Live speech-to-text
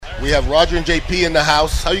We have Roger and JP in the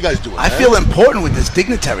house. How you guys doing? I feel important with this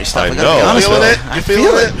dignitary stuff. I I gotta be know. honest Feeling with it? you. You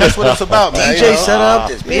feeling it? That's what it's about, man. DJ set up,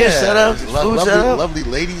 there's beer set up, there's food lovely, set up. lovely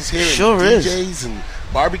ladies here, Sure and is. DJs and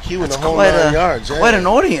barbecue That's and the whole quite 9 yards. Yeah. Quite an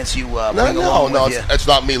audience you bring along with you. It's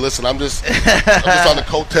not me. Listen, I'm just on the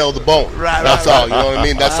coattail of the bone. Right, That's all. You know what I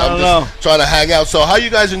mean? I'm just trying to hang out. So, how you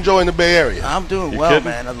guys enjoying the Bay Area? I'm doing You well, kidding?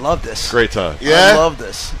 man. I love this. Great time. Yeah? I love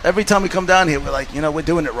this. Every time we come down here, we're like, we're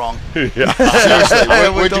doing it wrong. Yeah. Seriously,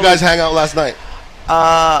 where'd you guys hang out last night?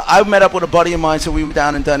 I met up with a buddy of mine, so we were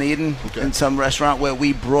down in Dunedin in some restaurant where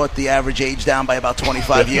we brought the average age down by about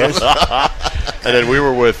 25 years. And then we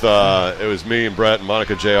were with, it was me and Brett and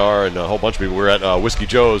Monica JR and a whole bunch of people. We were at Whiskey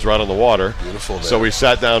Joe's right on the water. Beautiful, man. So we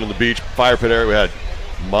sat down on the beach, fire pit area. We had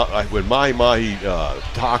mahi-mahi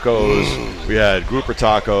tacos. We had grouper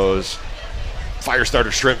tacos. Fire starter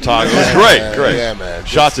shrimp tacos. It was great. Yeah, man.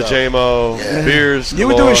 Shots of JMO, beers. You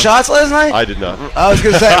were doing shots last night? I did not. I was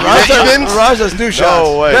going to say, Raj doesn't do shots.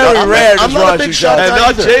 No way. Very rare I'm does not a Raj big do shot shots.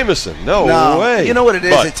 And not Jameson. No way. You know what it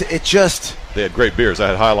is? But It just... they had great beers. I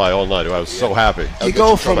had High Life all night. I was so happy. You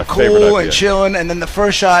go from My favorite cool IPA. and chilling, and then the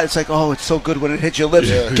first shot, it's like, oh, it's so good when it hits your lips.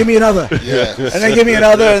 Yeah. Give me another. Yeah. And then give me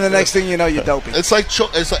another, and the next thing you know, you're doping. It's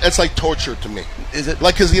like torture to me. Is it?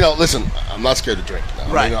 Like, because, listen, I'm not scared to drink.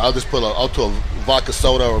 No. Right. I mean, I'll just put I'll do a vodka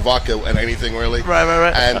soda or vodka and anything, really. Right.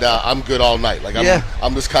 And I'm good all night. Like,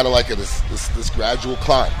 I'm just kind of like this gradual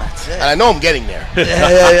climb. That's it. And I know I'm getting there.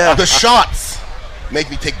 Yeah. The shots make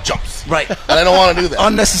me take jumps. Right. And I don't want to do that.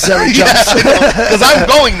 Unnecessary jumps. Because I'm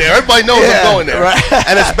going there. Everybody knows I'm going there. Right.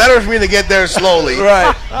 And it's better for me to get there slowly.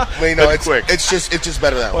 Right. I mean, it's quick. It's just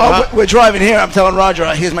better that way. Oh, we're driving here. I'm telling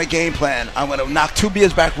Roger, here's my game plan. I'm going to knock 2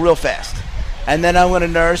 beers back real fast. And then I'm going to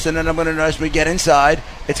nurse, and then I'm going to nurse. We get inside.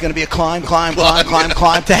 It's going to be a climb to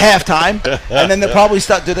halftime. And then they'll probably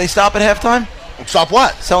stop. Do they stop at halftime? Stop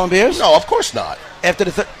what? Selling beers? No, of course not. After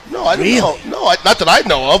the No, I don't really? know. No, not that I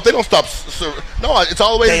know of. They don't stop. No, it's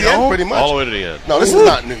all the way They to the end, don't? pretty much. All the way to the end. No, this is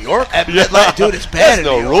not New York. Dude, it's bad. There's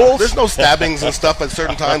no in New York. rules. There's no stabbings and stuff at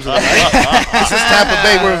certain times of the night. This is Tampa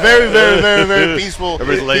Bay. We're very, very, very, very peaceful.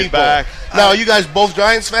 Everybody's laid people. back. Now, are you guys both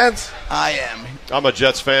Giants fans? I am. I'm a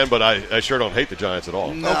Jets fan, but I sure don't hate the Giants at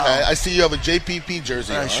all. No. Okay, I see you have a JPP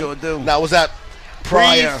jersey I on. sure do. Now, was that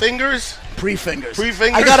Prior. pre-fingers? Pre-fingers.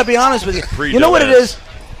 Pre-fingers? I got to be honest with you. Pre-dumbass. You know what it is?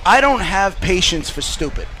 I don't have patience for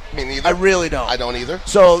stupid. Me neither. I really don't. I don't either.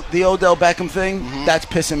 So the Odell Beckham thing, that's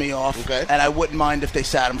pissing me off. Okay. And I wouldn't mind if they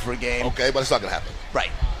sat him for a game. Okay, but it's not going to happen. Right.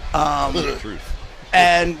 The truth.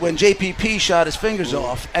 And when JPP shot his fingers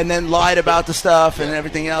off and then lied about the stuff and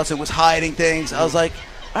everything else and was hiding things, I was like,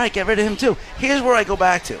 all right, get rid of him too. Here's where I go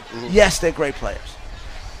back to. Yes, they're great players.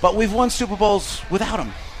 But we've won Super Bowls without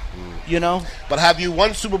them. You know? But have you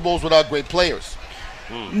won Super Bowls without great players?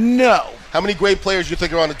 No. How many great players do you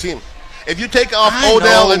think are on the team? If you take off I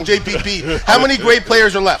Odell know. and JPP, how many great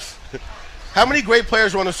players are left? How many great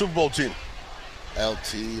players are on the Super Bowl team?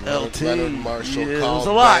 LT, Leonard Marshall, yeah, Carl there was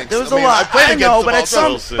a lot. Banks. There was I mean, a lot. played I against know, them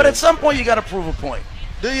but all. at some point you got to prove a point.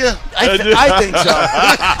 Do you? I think so.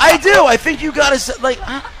 I do. I think you got to like.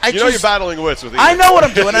 You know you're battling wits with Ian. I know what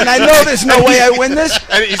I'm doing, and I know there's no way I win this.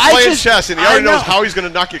 And he's I playing just- chess, and he I already knows know. how he's going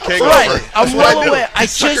to knock your king Right. over. I'm That's what well I do. aware. I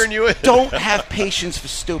He's suckering you in. just don't have patience for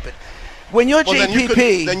stupid. When you're Well,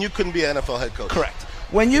 JPP, then you couldn't be an NFL head coach. correct.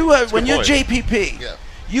 When you're point. JPP, Yeah.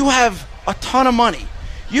 you have a ton of money.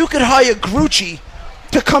 You could hire Grucci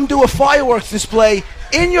to come do a fireworks display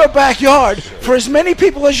in your backyard for as many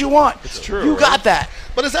people as you want. It's true, You right? got that.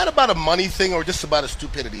 But is that about a money thing or just about a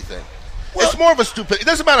stupidity thing? Well- it's more of a stupid. It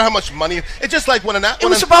doesn't matter how much money. It's just like when It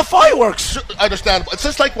was about fireworks. understandable. It's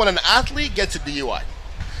just like when an athlete gets a DUI,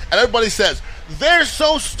 and everybody says they're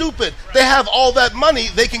so stupid. They have all that money.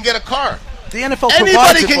 They can get a car. The NFL Anybody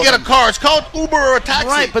provides it can for get a them. car. It's called Uber or a taxi.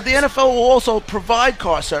 Right, but the NFL will also provide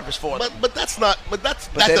car service for them. But that's not. But that's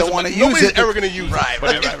But that they don't doesn't- wanna use Nobody's it. ever going to use Right, it.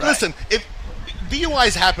 right, But right. Listen, if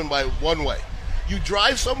DUIs happen by one way. You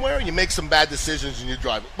drive somewhere, you make some bad decisions, and you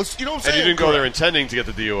drive. You know what I'm saying? And you didn't go there intending to get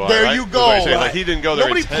the DUI. There right? you That's go. what you're saying. Right. Like, he didn't go there.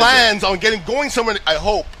 Nobody intending. plans on going somewhere. I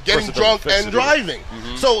hope getting it doesn't drunk fix and it, driving.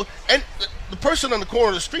 So, and the person on the corner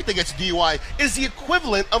of the street that gets a DUI is the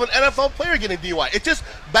equivalent of an NFL player getting a DUI. It's just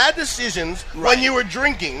bad decisions when you were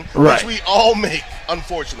drinking, Right. which we all make,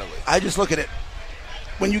 unfortunately. I just look at it.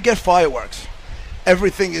 When you get fireworks,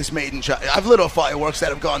 everything is made in China. I've lit off fireworks that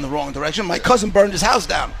have gone the wrong direction. My cousin burned his house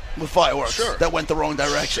down with fireworks that went the wrong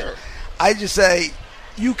direction. Sure. I just say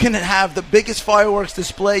you can have the biggest fireworks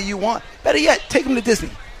display you want. Better yet, take them to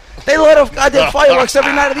Disney. They let off goddamn fireworks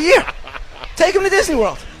every night of the year. Take them to Disney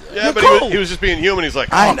World. Yeah, You're but cool. he was just being human. He's like,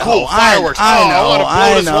 I know, cool, fireworks. I want to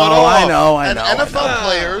blow this one off. I know. And NFL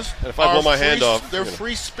players And if I blow my hand off, they're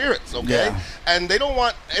free spirits, okay? Yeah. And they don't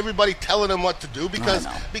want everybody telling them what to do because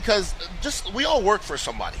just we all work for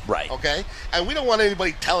somebody, right? Okay, and we don't want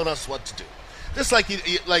anybody telling us what to do. Just like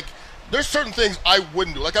there's certain things I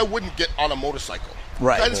wouldn't do. Like I wouldn't get on a motorcycle.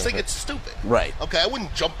 Right. I just think it's stupid. Right. Okay, I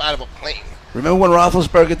wouldn't jump out of a plane. Remember when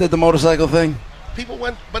Roethlisberger did the motorcycle thing? People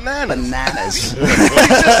went bananas.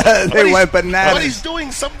 They went bananas. But he's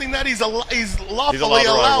doing something that he's lawfully allowed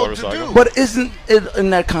allowed to to ride a do. motorcycle. But isn't it in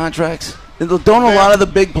their contracts? Don't a lot of the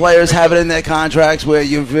big players have it in their contracts where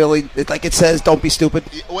you really, it says, don't be stupid?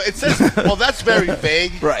 Well, it says, that's very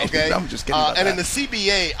vague. Right. Okay. I'm just kidding about and that. in the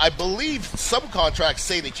CBA, I believe some contracts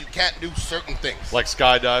say that you can't do certain things. Like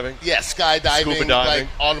skydiving? Yeah, skydiving, Scuba diving.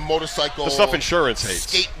 like on a motorcycle. The stuff insurance hates.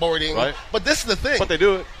 Skateboarding. Right. But this is the thing. But they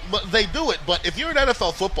do it. But they do it. But if you're an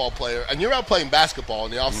NFL football player and you're out playing basketball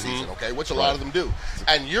in the offseason, okay, which a lot of them do,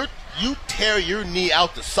 and you tear your knee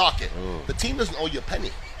out the socket, the team doesn't owe you a penny.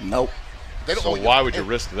 Nope. They don't So owe you why a would you penny.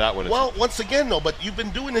 risk that when it's... Well, once again, no, but you've been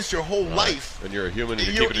doing this your whole life. And you're a human and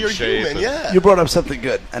You're you're keeping in shape. human, yeah. You brought up something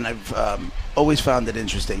good, and I've always found it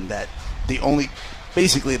interesting that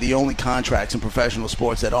basically the only contracts in professional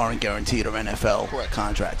sports that aren't guaranteed are NFL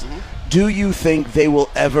contracts. Mm-hmm. Do you think they will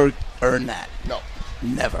ever earn that? No.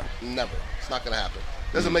 Never. Never. It's not going to happen.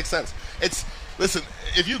 Doesn't make sense. Listen,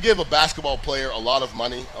 if you give a basketball player a lot of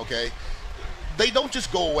money, okay, they don't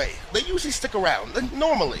just go away. They usually stick around,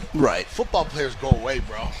 normally. Right. Football players go away,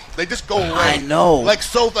 bro. They just go away. I know.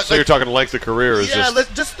 So you're talking length of career is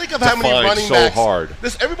just think of how many running so backs. hard.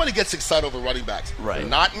 Everybody gets excited over running backs. Right.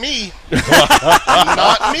 Not me.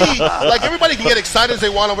 Not me. Like everybody can get excited as they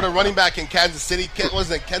want over the running back in Kansas City.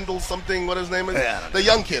 Wasn't it Kendall something? What his name is? Yeah. The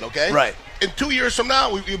young kid. Okay. Right. In 2 years from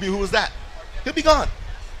now, you'll be who was that? He'll be gone.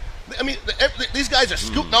 I mean, these guys are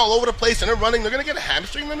scooting all over the place and they're running. They're going to get a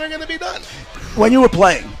hamstring and they're going to be done. When you were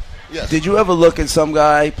playing, Yes. did you ever look at some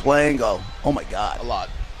guy playing and go, oh my God? A lot.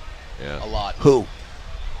 Yeah. A lot. Who?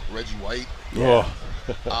 Reggie White.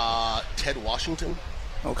 Oh. Ted Washington.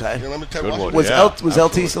 Okay. You remember Ted Good Washington? one. Was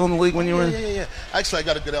LT still in the league when you were in? Yeah. Actually, I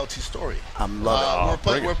got a good LT story. I'm loving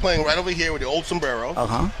it. We're playing right over here with the old sombrero.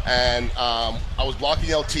 Uh-huh. And I was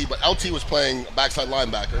blocking LT, but LT was playing backside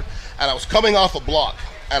linebacker. And I was coming off a block,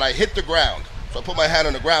 and I hit the ground. So I put my hand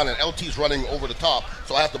on the ground, and LT's running over the top,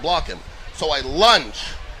 so I have to block him. So I lunge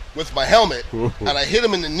with my helmet, and I hit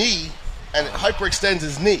him in the knee, and it hyperextends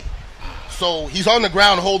his knee. So he's on the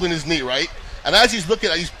ground holding his knee, right? And as he's looking,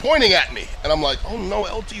 he's pointing at me, and I'm like, "Oh no,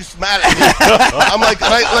 LT's mad at me." I'm like,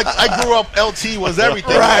 I grew up. LT was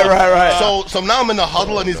everything. Right. So now I'm in the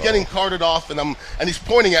huddle, and he's getting carted off, and he's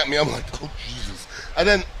pointing at me. I'm like, "Oh Jesus!" And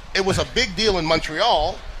then it was a big deal in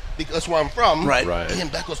Montreal because that's where I'm from. Right. Ian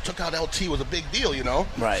Beckles took out LT was a big deal, you know.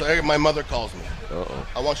 Right. So my mother calls me. Uh-oh.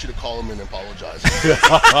 I want you to call him in and apologize.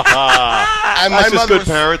 And my that's just mother good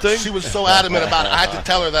parenting. She was so adamant about it. I had to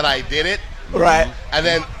tell her that I did it. Right. And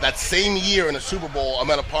then that same year in the Super Bowl,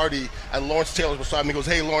 I'm at a party, and Lawrence Taylor's beside me. He goes,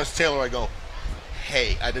 "Hey, Lawrence Taylor." I go,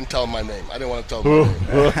 "Hey." I didn't tell him my name. I didn't want to tell him my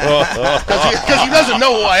name. Because he doesn't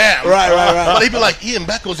know who I am. Right. But he'd be like, "Ian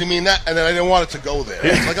Beckles, you mean that?" And then I didn't want it to go there.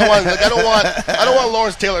 Like I don't want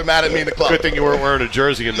Lawrence Taylor mad at me in the club. Good thing you weren't wearing a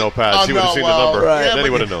jersey and no pads. He would have seen the number. right. Then he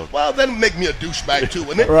but would have known. Well, then make me a douchebag too,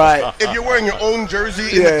 wouldn't it? Right. If you're wearing your own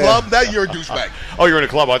jersey in the club, that you're a douchebag. Oh, you're in a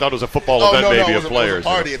club. I thought it was a football event, maybe it of was players. a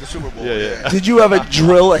party at the Super Bowl. Yeah. Did you ever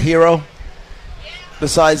drill a hero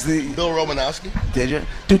besides the? Bill Romanowski. Did you?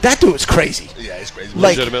 Dude, that dude was crazy. Yeah, he's crazy.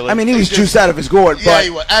 Like, Legitimately? I mean, he was He's just- juiced out of his gourd. Yeah, but he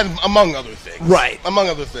was, and among other things. Right. Among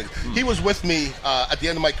other things. He was with me at the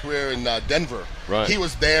end of my career in Denver. Right. He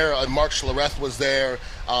was there. Mark Schlereth was there.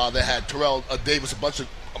 They had Terrell Davis, a bunch of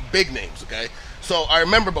big names, okay? So I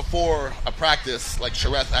remember before a practice, like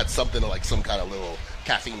Schlereth had something like some kind of little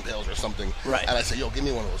caffeine pills or something. Right. And I said, "Yo, give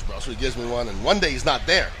me one of those, bro." So he gives me one, and one day he's not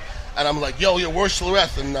there. And I'm like, "Yo, where's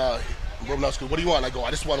Schlereth?" And Romanowski, "What do you want?" I go, "I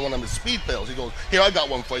just want one of his speed pills." He goes, "Here, I got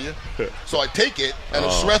one for you." So I take it, and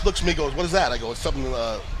Schlereth looks at me and goes, "What is that?" I go, "It's something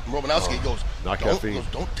Romanowski." He goes, Not "Don't," caffeine. he goes,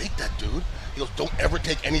 "Don't take that, dude." He goes, "Don't ever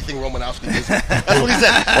take anything Romanowski gives you." That's what he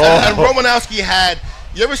said. And Romanowski had,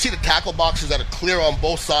 you ever see the tackle boxes that are clear on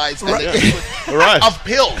both sides? And Right. Of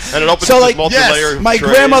pills. And it opens So, this like, multi-layer. my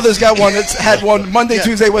trays. grandmother's got one that's had one Monday,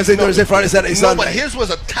 Tuesday, Wednesday, Thursday, Friday, Saturday, No, Sunday. but his was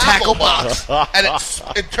a tackle box. And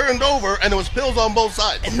it turned over, and there was pills on both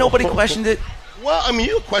sides. And nobody questioned it. Well, I mean,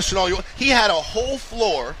 you question all you want. He had a whole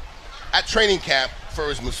floor at training camp for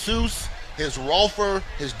his masseuse, his rolfer,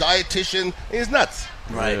 his dietitian, and his nuts.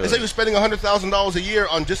 Right. They say he was spending $100,000 a year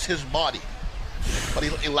on just his body. But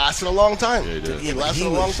he lasted a long time. Yeah, he did. He but lasted he a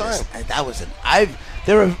long was time. just- that was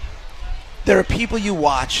There are people you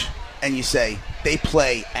watch and you say they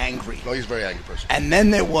play angry. No, he's a very angry person. And then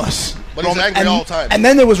there was, but he's angry all the time. And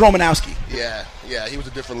then there was Romanowski. Yeah, he was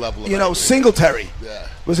a different level. You know, Singletary. Yeah.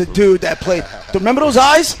 Was a dude that played. Remember those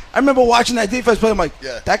eyes? I remember watching that defense play. I'm like,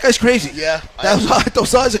 that guy's crazy. Yeah.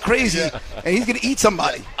 Those eyes are crazy. Yeah. And he's going to eat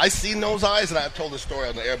somebody. Yeah. I've seen those eyes, and I've told this story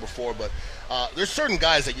on the air before, but there's certain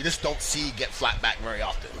guys that you just don't see get flat back very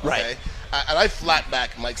often. Okay? Right. And I flat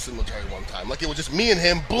back Mike Singletary one time. Like, it was just me and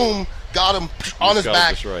him, boom, got him on his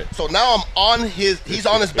back. Right. So now I'm on he's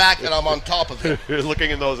on his back, and I'm on top of him. You're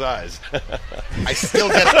looking in those eyes. I still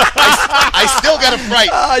get I still get a fright.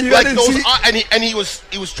 Like those, and he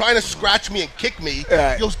was trying to scratch me and kick me.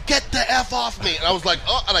 Right. He goes, "Get the F off me!" And I was like,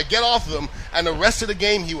 "Oh!" And I get off of him, and the rest of the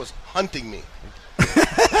game he was hunting me.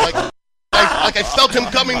 I felt him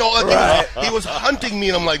coming. He was hunting me,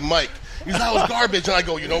 and I'm like, Mike. He's like, "That was garbage," and I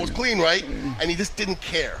go, "You know, it was clean, right?" And he just didn't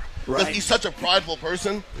care. Because he's such a prideful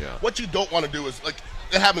person. Yeah. What you don't want to do is, like,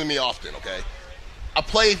 it happened to me often, okay? A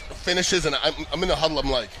play finishes, and I'm in the huddle.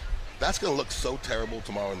 I'm like, that's going to look so terrible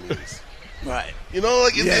tomorrow in meetings. Right. You know,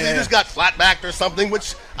 like, if you just got flat-backed or something,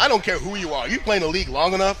 which I don't care who you are. You're playing the league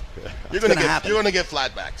long enough, you're going to get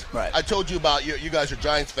flat-backed. Right. I told you about, you guys are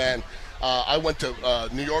Giants fan. I went to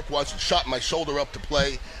New York once and shot my shoulder up to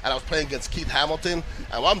play, and I was playing against Keith Hamilton.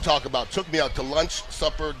 And what I'm talking about took me out to lunch,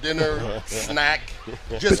 supper, dinner, snack.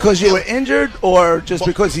 Just because you were injured, or just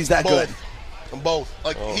because he's that good? Both.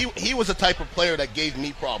 Like, he was the type of player that gave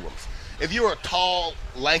me problems. If you were a tall,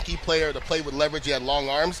 lanky player that played with leverage, you had long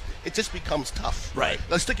arms, it just becomes tough. Right.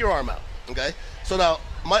 Let's stick your arm out, okay? So now,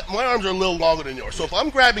 my arms are a little longer than yours. So if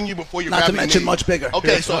I'm grabbing you before you're grabbing me. Not to mention much bigger.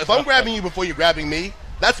 Okay, so if I'm grabbing you before you're grabbing me,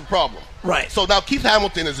 that's a problem. Right. So now Keith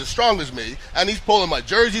Hamilton is as strong as me, and he's pulling my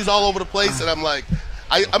jerseys all over the place, and I'm like,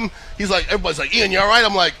 he's like, everybody's like, Ian, you all right?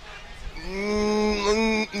 I'm like,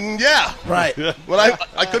 yeah. Right. But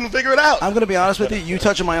I couldn't figure it out. I'm going to be honest with you. You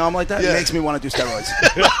touching my arm like that, it makes me want to do steroids.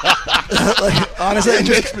 Like, honestly,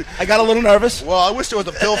 I got a little nervous. Well, I wish there was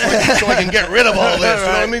a pill for it so I can get rid of all this. You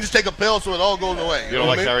know what I mean? Just take a pill so it all goes away. You don't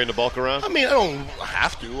like carrying the bulk around? I mean, I don't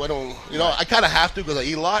have to. I don't, I kind of have to because I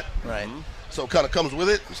eat a lot. Right. So it kind of comes with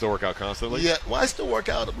it. You still work out constantly? Yeah. Well, I still work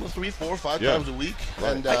out 3, 4, 5 times a week.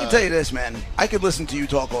 Right. And I can tell you this, man. I could listen to you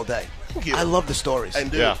talk all day. Thank you. I love the stories.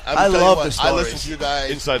 And dude, Yeah. I love the stories. I listen to you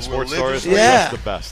guys. Inside sports stories? Yeah. That's the best.